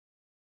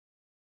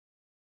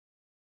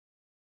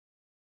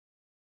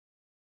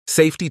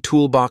Safety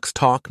Toolbox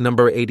Talk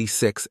number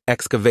 86,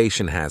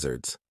 Excavation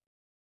Hazards.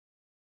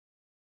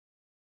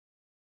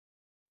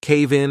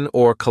 Cave-in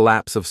or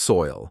collapse of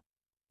soil.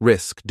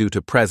 Risk due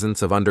to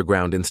presence of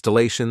underground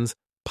installations,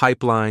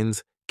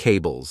 pipelines,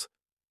 cables.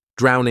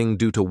 Drowning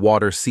due to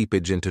water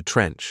seepage into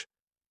trench.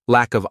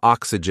 Lack of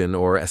oxygen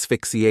or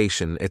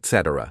asphyxiation,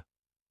 etc.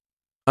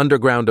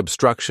 Underground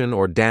obstruction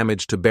or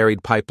damage to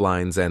buried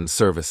pipelines and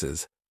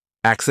services.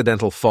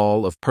 Accidental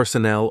fall of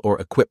personnel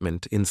or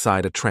equipment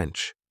inside a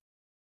trench.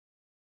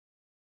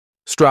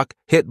 Struck,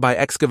 hit by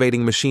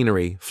excavating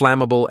machinery,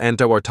 flammable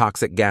or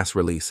toxic gas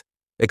release,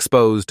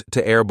 exposed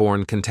to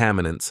airborne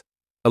contaminants,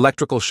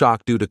 electrical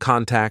shock due to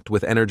contact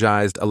with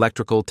energized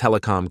electrical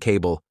telecom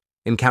cable,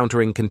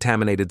 encountering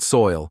contaminated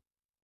soil.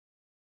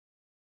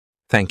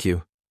 Thank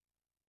you.